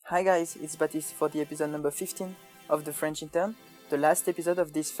Hi guys, it's Baptiste for the episode number 15 of The French Intern, the last episode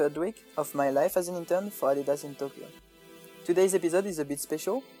of this third week of my life as an intern for Adidas in Tokyo. Today's episode is a bit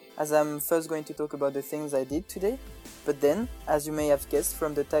special, as I'm first going to talk about the things I did today, but then, as you may have guessed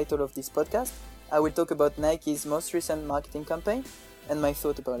from the title of this podcast, I will talk about Nike's most recent marketing campaign and my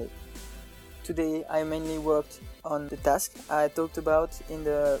thought about it. Today I mainly worked on the task I talked about in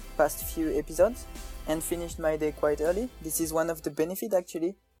the past few episodes and finished my day quite early. This is one of the benefits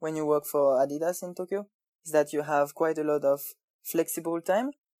actually when you work for Adidas in Tokyo, is that you have quite a lot of flexible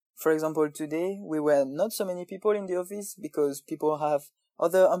time. For example, today we were not so many people in the office because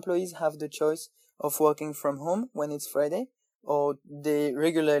other employees have the choice of working from home when it's Friday, or they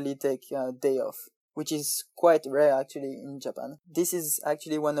regularly take a day off, which is quite rare actually in Japan. This is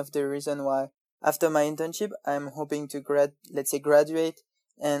actually one of the reasons why after my internship I'm hoping to graduate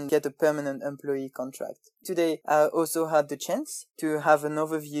and get a permanent employee contract. Today I also had the chance to have an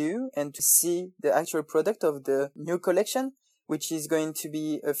overview and to see the actual product of the new collection, which is going to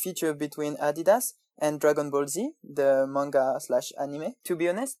be a feature between Adidas and Dragon Ball Z, the manga/anime. To be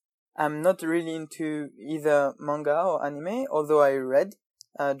honest, I'm not really into either manga or anime, although I read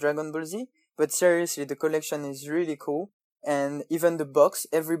Dragon Ball Z, but seriously, the collection is really cool. And even the box,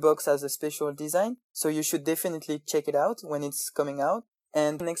 every box has a special design, so you should definitely check it out when it's coming out.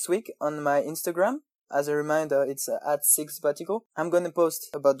 And next week on my Instagram, as a reminder, it's at 6batigo, I'm gonna post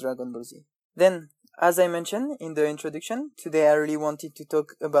about Dragon Ball Z. Then, as I mentioned in the introduction, today I really wanted to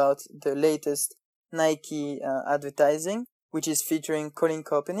talk about the latest Nike advertising, which is featuring Colin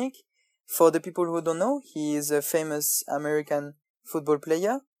Kaepernick. For the people who don't know, he is a famous American football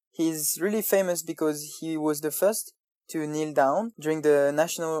player. He's really famous because he was the first to kneel down during the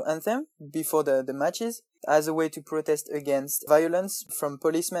national anthem before the matches as a way to protest against violence from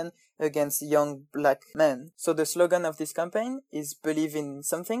policemen against young black men. So the slogan of this campaign is believe in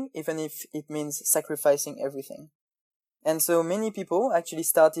something, even if it means sacrificing everything. And so many people actually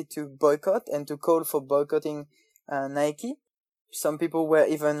started to boycott and to call for boycotting Nike. Some people were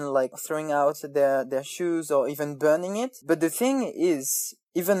even throwing out their shoes or even burning it. But the thing is,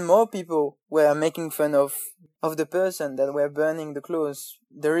 even more people were making fun of the person that were burning the clothes.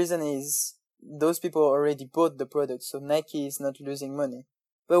 The reason is those people already bought the product, so Nike is not losing money.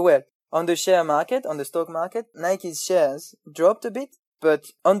 But well, on the share market, on the stock market, Nike's shares dropped a bit,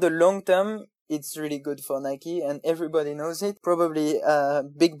 but on the long term, it's really good for Nike and everybody knows it. Probably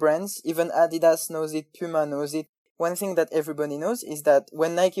big brands, even Adidas knows it, Puma knows it. One thing that everybody knows is that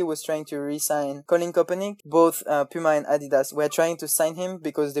when Nike was trying to re-sign Colin Kaepernick, both Puma and Adidas were trying to sign him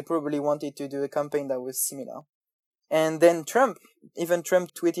because they probably wanted to do a campaign that was similar. And then Trump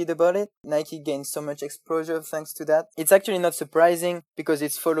tweeted about it. Nike gained so much exposure thanks to that. It's actually not surprising because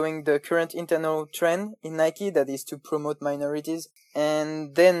it's following the current internal trend in Nike that is to promote minorities.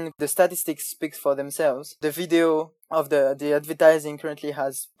 And then the statistics speak for themselves. The video of the advertising currently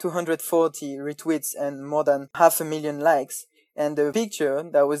has 240 retweets and more than 500,000 likes. And the picture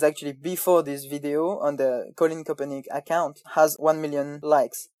that was actually before this video on the Colin Kaepernick account has 1 million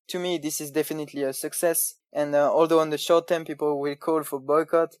likes. To me, this is definitely a success. And although on the short term people will call for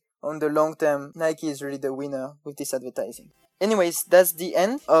boycott, on the long term, Nike is really the winner with this advertising. Anyways, that's the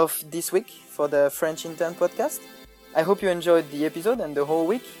end of this week for the French Intern podcast. I hope you enjoyed the episode and the whole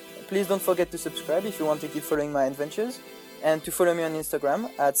week. Please don't forget to subscribe if you want to keep following my adventures, and to follow me on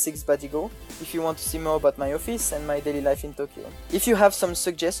Instagram at 6batigo if you want to see more about my office and my daily life in Tokyo. If you have some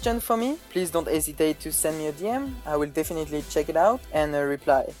suggestions for me, please don't hesitate to send me a DM. I will definitely check it out and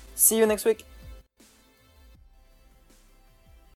reply. See you next week.